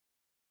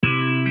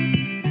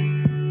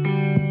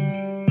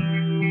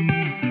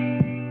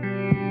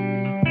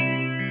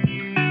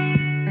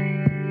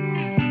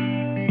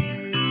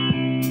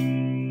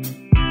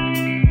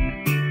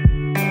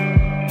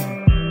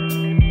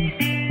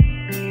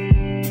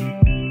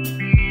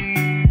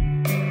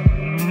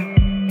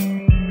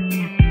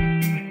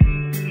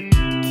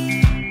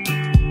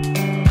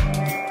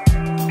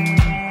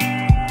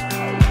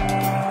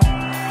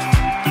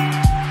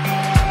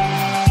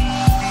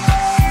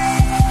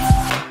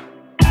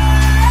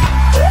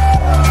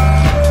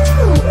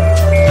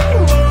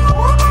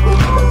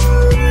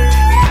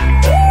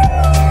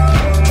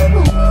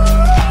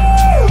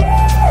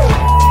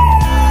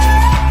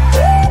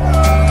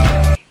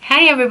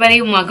everybody,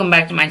 and welcome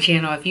back to my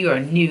channel. If you are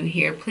new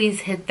here, please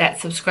hit that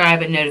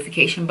subscribe and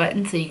notification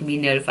button so you can be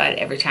notified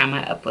every time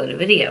I upload a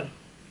video.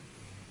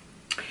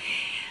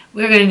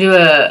 We're going to do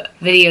a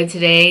video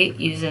today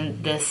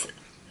using this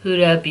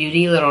Huda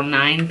Beauty little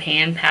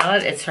 9-pan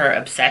palette. It's her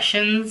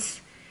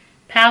Obsessions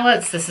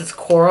palettes. This is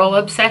Coral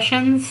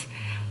Obsessions.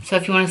 So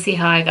if you want to see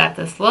how I got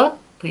this look,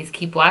 please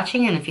keep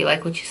watching, and if you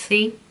like what you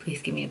see,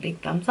 please give me a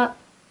big thumbs up.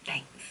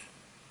 Thanks.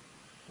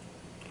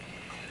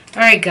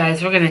 Alright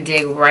guys, we're going to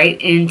dig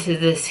right into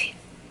this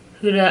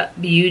Huda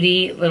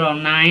Beauty little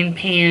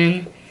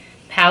 9-pan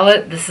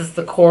palette. This is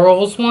the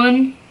Corals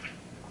one.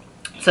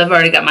 So I've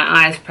already got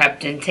my eyes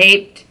prepped and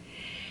taped.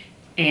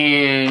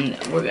 And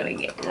we're going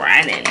to get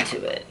right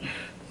into it.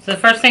 So the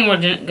first thing we're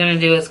going to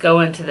do is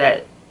go into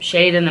that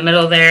shade in the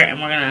middle there,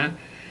 and we're going to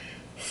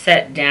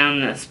set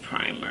down this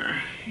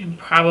primer. And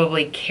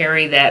probably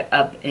carry that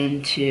up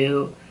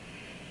into,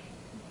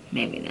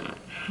 maybe not.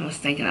 I was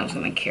thinking I was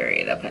going to carry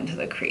it up into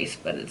the crease,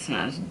 but it's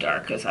not as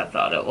dark as I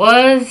thought it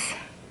was. So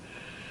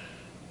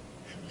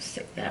we'll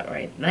stick that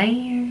right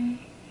there.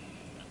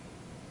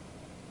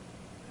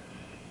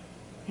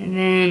 And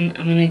then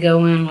I'm going to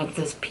go in with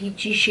this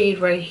peachy shade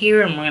right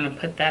here, and we're going to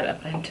put that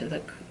up into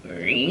the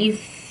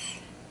crease.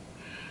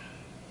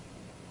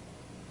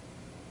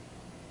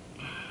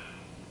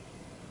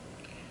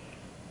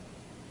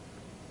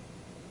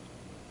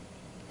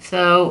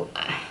 So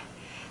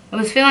I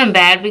was feeling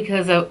bad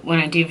because when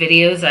I do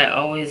videos, I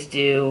always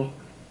do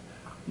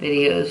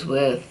videos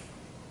with,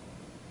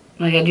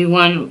 like, I do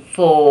one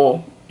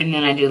full and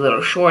then I do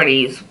little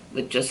shorties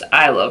with just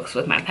eye looks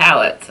with my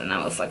palettes, and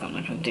I was like, I'm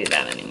not going to do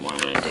that anymore. I'm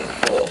going to do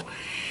full.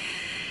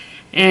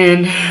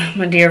 And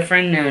my dear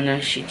friend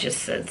Nona, she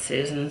just said,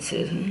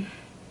 Susan,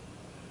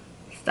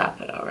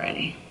 stop it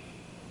already.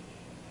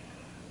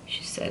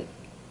 She said,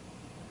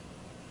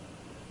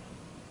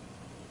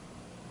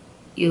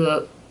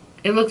 it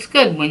looks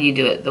good when you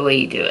do it the way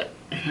you do it.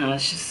 And I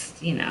was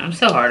just, you know, I'm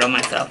so hard on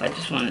myself. I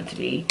just want it to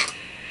be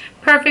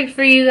perfect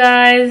for you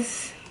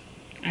guys.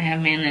 I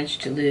have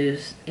managed to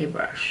lose a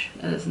brush.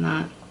 That is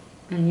not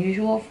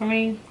unusual for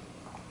me.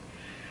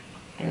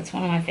 But it's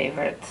one of my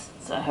favorites,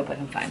 so I hope I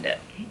can find it.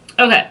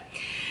 Okay.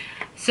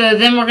 So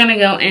then we're going to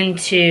go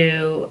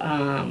into,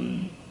 I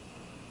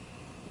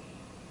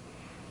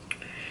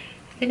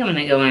think I'm going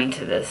to go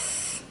into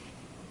this,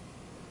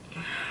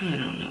 I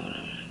don't know what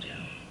I'm going to do.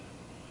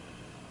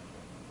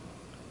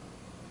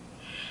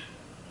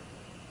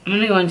 I'm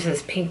going to go into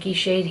this pinky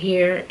shade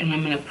here, and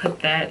I'm going to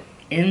put that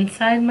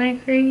inside my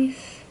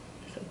crease.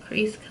 It's a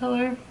crease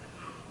color.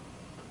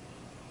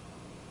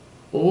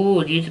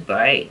 Ooh, use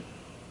bright.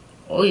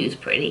 Oh, use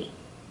pretty.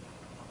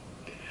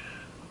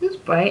 Use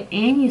bright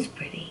and use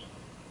pretty.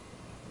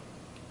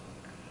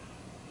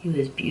 You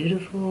was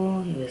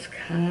beautiful, you was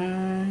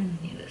kind,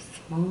 you was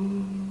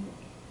small.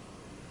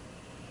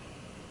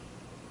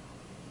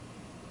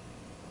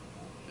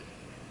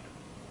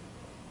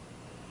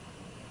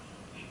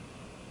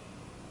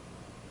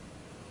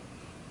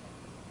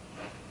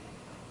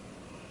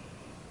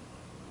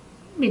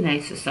 It'd be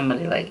nice if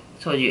somebody like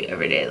told you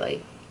every day,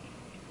 like,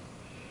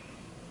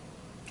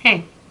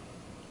 hey,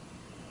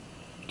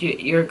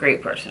 you're a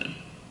great person.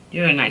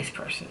 You're a nice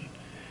person.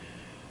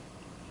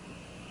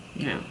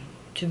 No,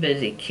 too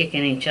busy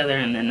kicking each other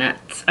in the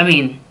nuts. I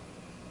mean,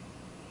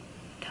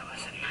 that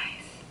wasn't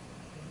nice.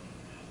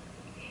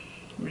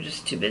 We're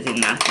just too busy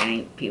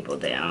knocking people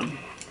down.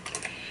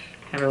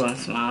 Every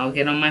once in a while I'll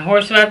get on my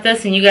horse about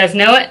this, and you guys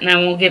know it, and I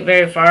won't get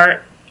very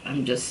far.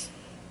 I'm just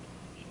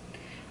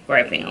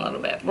griping a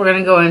little bit. We're going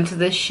to go into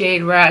this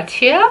shade right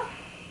here.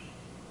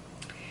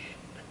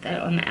 Put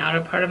that on the outer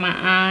part of my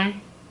eye.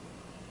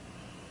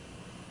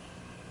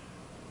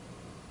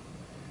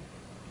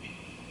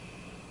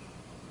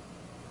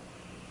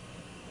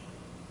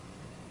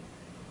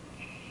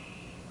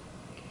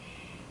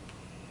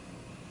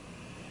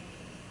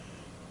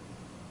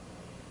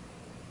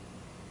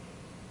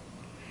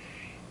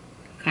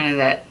 Kind of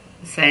that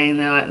saying,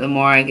 though, the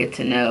more I get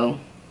to know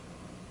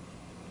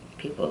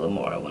people, the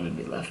more I want to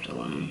be left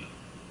alone.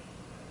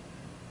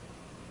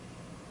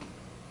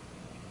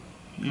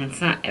 And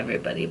it's not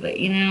everybody, but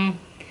you know,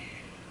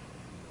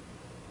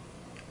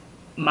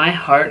 my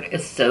heart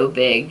is so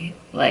big.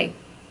 Like,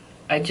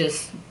 I've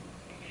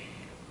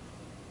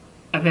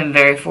been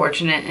very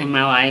fortunate in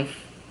my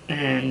life,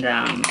 and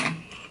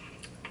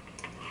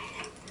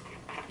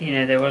you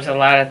know, there was a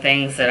lot of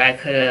things that I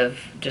could have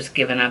just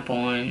given up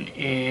on,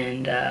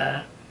 and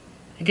I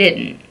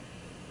didn't.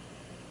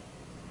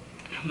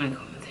 I'm gonna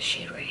go with the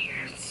shade right here.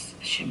 It's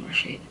a shimmer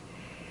shade.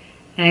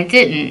 And I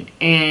didn't,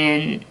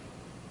 and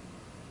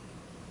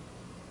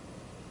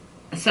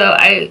so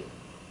I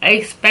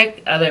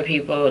expect other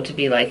people to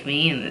be like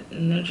me, and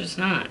they're just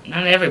not.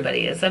 Not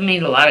everybody is. I've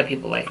made a lot of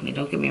people like me,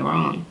 don't get me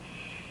wrong.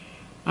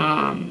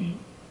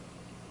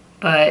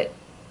 But,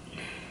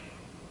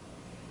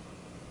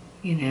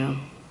 you know,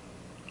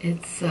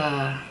 it's,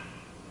 it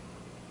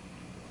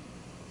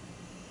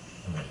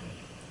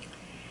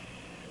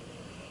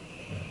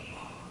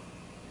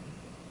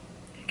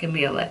can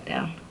be a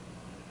letdown.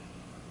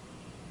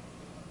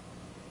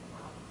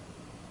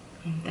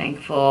 I'm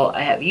thankful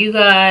I have you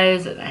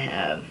guys, and I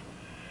have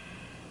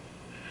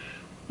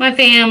my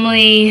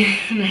family,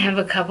 and I have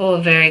a couple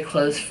of very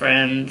close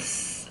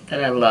friends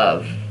that I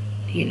love,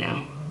 you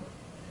know.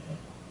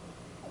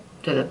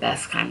 They're the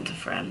best kinds of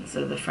friends.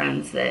 They're the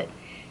friends that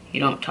you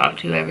don't talk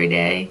to every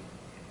day.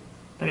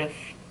 But if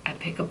I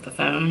pick up the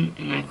phone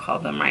and I call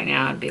them right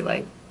now, I'd be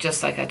like,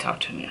 just like I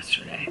talked to them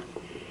yesterday.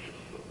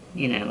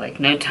 You know, like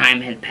no time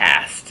had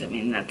passed. I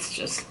mean, that's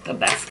just the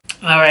best.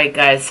 Alright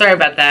guys, sorry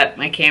about that.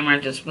 My camera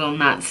just will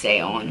not stay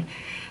on.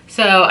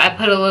 So I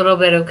put a little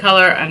bit of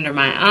color under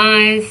my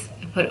eyes.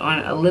 I put on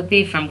a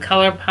lippy from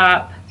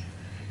ColourPop.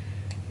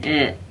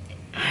 And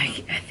I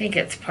think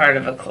it's part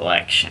of a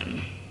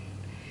collection.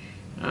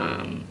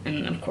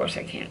 And of course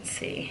I can't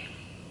see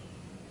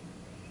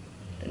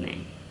the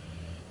name.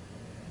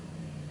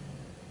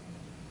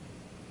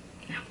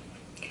 No,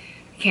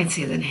 I can't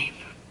see the name.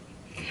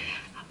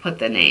 I'll put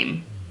the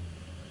name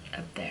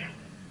up there,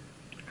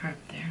 or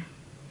up there,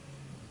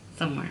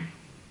 somewhere,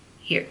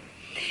 here.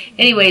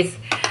 Anyways,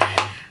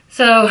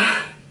 so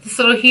this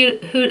little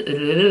Huda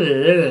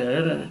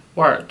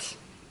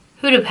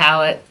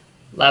palette,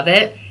 love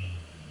it.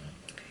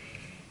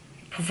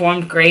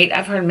 Performed great.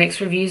 I've heard mixed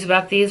reviews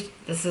about these.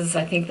 This is,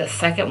 I think, the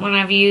second one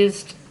I've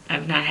used.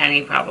 I've not had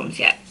any problems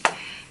yet.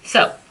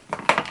 So,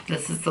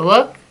 this is the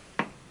look.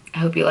 I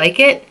hope you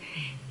like it.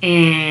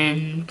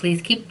 And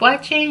please keep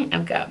watching.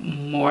 I've got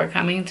more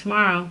coming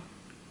tomorrow.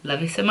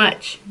 Love you so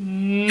much.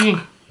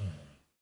 Mwah.